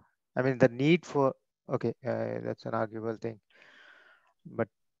 I mean, the need for, okay, that's an arguable thing. But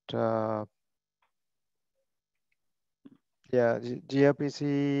yeah,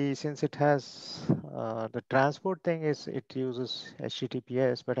 gRPC, since it has the transport thing, it uses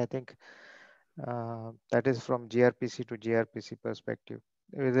HTTPS, but I think that is from gRPC to gRPC perspective.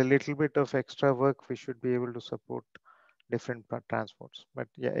 With a little bit of extra work, we should be able to support different transports. But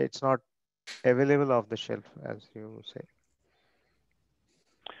yeah, it's not available off the shelf, as you say.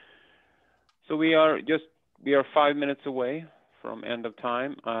 So we are 5 minutes away from end of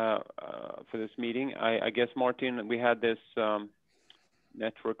time for this meeting. I guess, Martin, we had this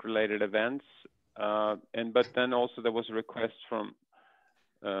network related events, but then also there was a request from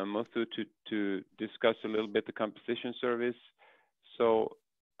Muthu to discuss a little bit the composition service. So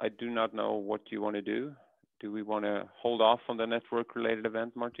I do not know what you want to do. Do we want to hold off on the network related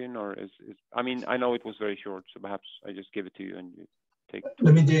event, Martin, or I mean, I know it was very short, so perhaps I just give it to you and you take.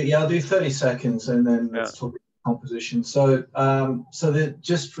 Let me do, yeah, I'll do 30 seconds and then let's talk about composition. So,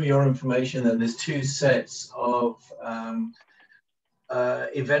 just for your information, then there's two sets of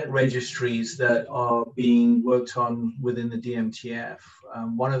event registries that are being worked on within the DMTF.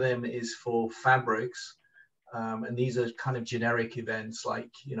 One of them is for fabrics, and these are kind of generic events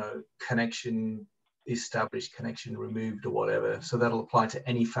like, you know, connection established, connection removed, or whatever. So that'll apply to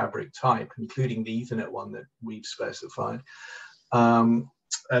any fabric type, including the Ethernet one that we've specified. And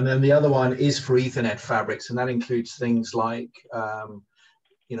then the other one is for Ethernet fabrics, and that includes things like,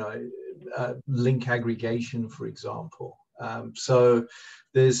 you know, link aggregation, for example. So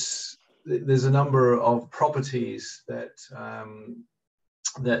there's a number of properties that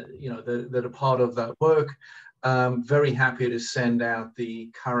you know that are part of that work. Very happy to send out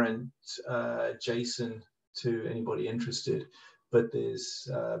the current JSON to anybody interested. But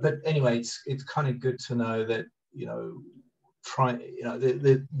anyway, it's kind of good to know that, you know,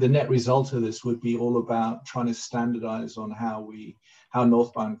 the net result of this would be all about trying to standardize on how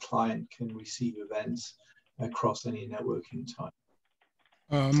northbound client can receive events across any networking type.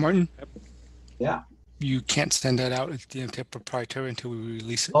 Martin? Yeah. You can't send that out as DMTF proprietary until we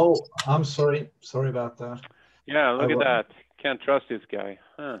release it. Oh, I'm sorry. Sorry about that. Yeah, look at that. Can't trust this guy.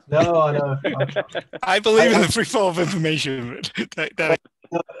 Huh. No, I know. I believe in the free flow of information.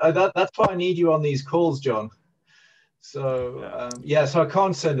 That's why I need you on these calls, John. So yeah, so I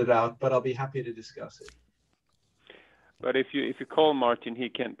can't send it out, but I'll be happy to discuss it. But if you call Martin, he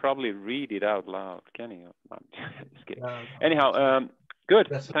can probably read it out loud, can he? Just kidding. Anyhow, good.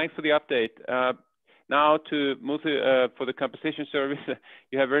 Thanks for the update. Now to Muthu for the composition service.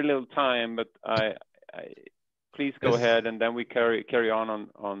 You have very little time, but please go ahead, and then we carry on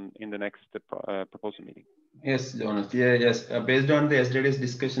in the next proposal meeting. Yes, Jonas. Yeah, yes. Based on the yesterday's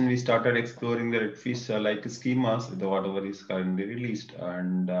discussion, we started exploring the redfish like schemas, whatever is currently released,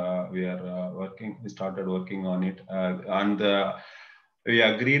 and we started working on it, and we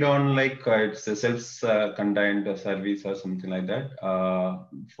agreed on like it's a self-contained service or something like that.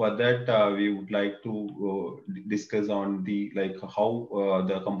 For that, we would like to discuss on the how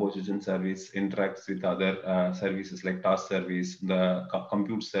the composition service interacts with other services like task service, the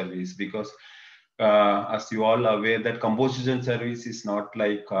compute service, because as you all are aware that composition service is not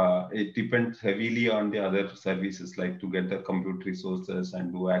like it depends heavily on the other services, like to get the compute resources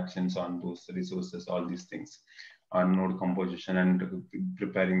and do actions on those resources, all these things on node composition and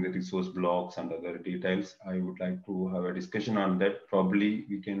preparing the resource blocks and other details. I would like to have a discussion on that. Probably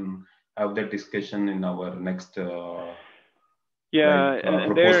we can have that discussion in our next proposal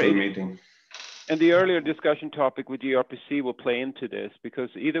meeting. And the earlier discussion topic with gRPC will play into this, because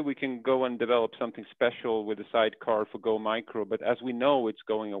either we can go and develop something special with a sidecar for Go Micro, but as we know it's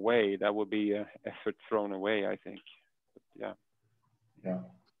going away, that would be an effort thrown away, I think. But, yeah.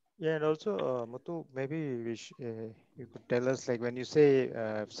 Yeah, and also, Muthu, maybe you could tell us, like when you say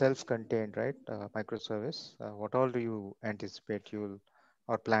self-contained, right, microservice, what all do you anticipate you'll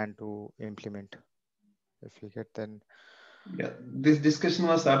or plan to implement? If you get then. Yeah, this discussion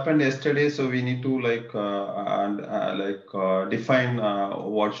was happened yesterday, so we need to define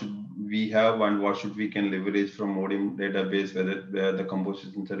what should we have and what should we can leverage from ODIM database, where the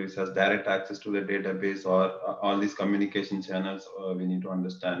composition service has direct access to the database, or all these communication channels. We need to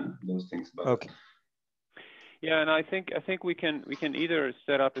understand those things better. Okay. Yeah, and I think we can either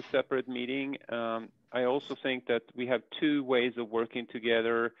set up a separate meeting. I also think that we have two ways of working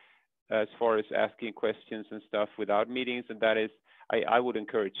together as far as asking questions and stuff without meetings, and that is, I would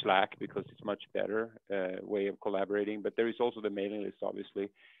encourage Slack because it's much better way of collaborating. But there is also the mailing list, obviously,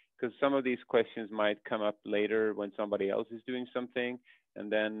 because some of these questions might come up later when somebody else is doing something,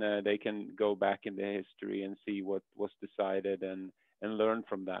 and then they can go back in the history and see what was decided and learn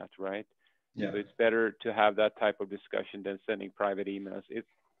from that, right? Yeah. So it's better to have that type of discussion than sending private emails. It's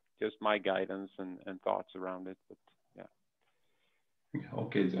just my guidance and thoughts around it. But yeah.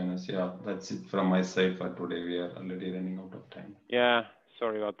 Okay, Jonas. Yeah, that's it from my side for today. We are already running out of time. Yeah,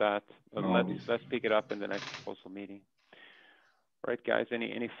 sorry about that. But No let's pick it up in the next proposal meeting. All right, guys.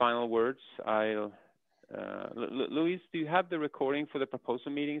 Any final words? I'll. Luis, do you have the recording for the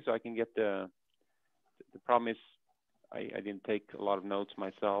proposal meeting so I can get the problem is I didn't take a lot of notes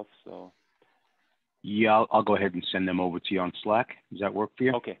myself, so. Yeah, I'll go ahead and send them over to you on Slack. Does that work for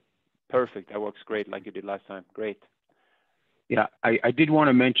you? Okay, perfect. That works great, like you did last time. Great. Yeah, I did want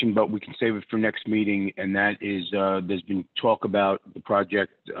to mention, but we can save it for next meeting, and that is there's been talk about the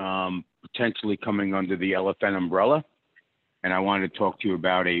project potentially coming under the LFN umbrella, and I wanted to talk to you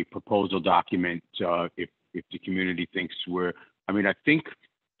about a proposal document if the community thinks I think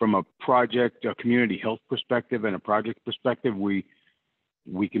from a community health perspective and a project perspective,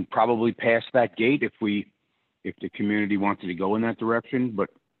 we can probably pass that gate if the community wanted to go in that direction, but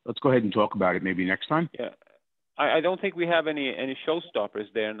let's go ahead and talk about it maybe next time. Yeah, I don't think we have any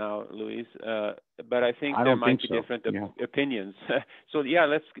showstoppers there now, Luis, but I think there might be different opinions. So yeah,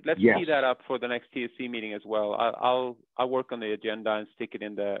 let's tee that up for the next TSC meeting as well. I'll work on the agenda and stick it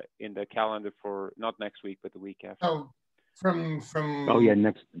in the calendar for not next week but the week after. So from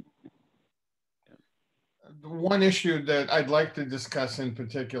next. The one issue that I'd like to discuss in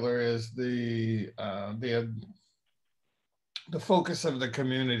particular is the focus of the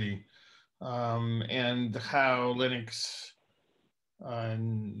community and how Linux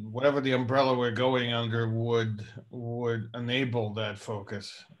and whatever the umbrella we're going under would enable that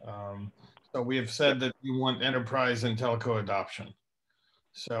focus. So we have said that we want enterprise and telco adoption.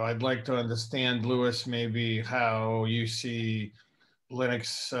 So I'd like to understand, Louis, maybe how you see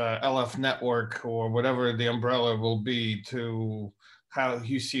Linux LF network or whatever the umbrella will be, to how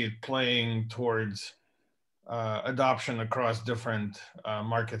you see it playing towards adoption across different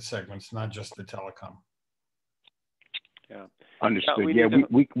market segments, not just the telecom. Yeah. Understood. Yeah,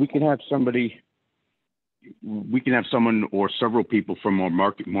 we can have somebody, we can have someone or several people from our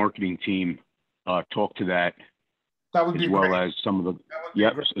marketing team talk to that. That would be as well great. As some of the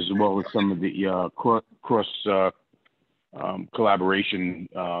as well as some of the cross collaboration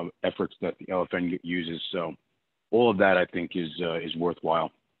efforts that the LFN uses. So all of that I think is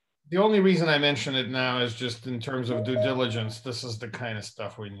worthwhile. The only reason I mention it now is just in terms of due diligence. This is the kind of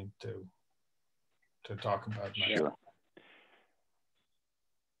stuff we need to talk about now. Sure.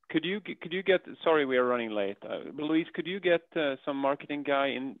 Could you get? Sorry, we are running late. Luis, could you get some marketing guy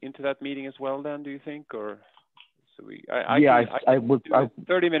into that meeting as well? Then, do you think, or so I would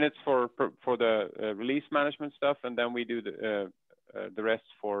 30 minutes for the release management stuff, and then we do the rest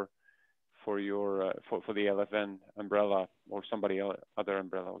for the LFN umbrella or somebody else, other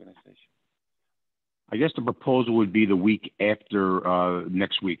umbrella organization. I guess the proposal would be the week after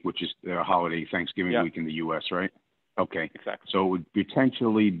next week, which is the holiday Thanksgiving week in the U.S., right? Okay. Exactly. So it would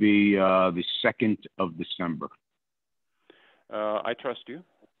potentially be the 2nd of December. I trust you,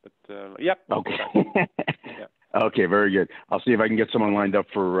 but yep. Okay. Yeah. Okay, very good. I'll see if I can get someone lined up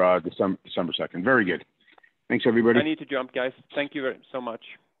for December 2nd. Very good. Thanks, everybody. I need to jump, guys. Thank you so much.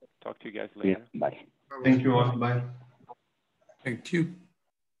 Talk to you guys later. Yeah, bye. Thank you all. Bye. Thank you.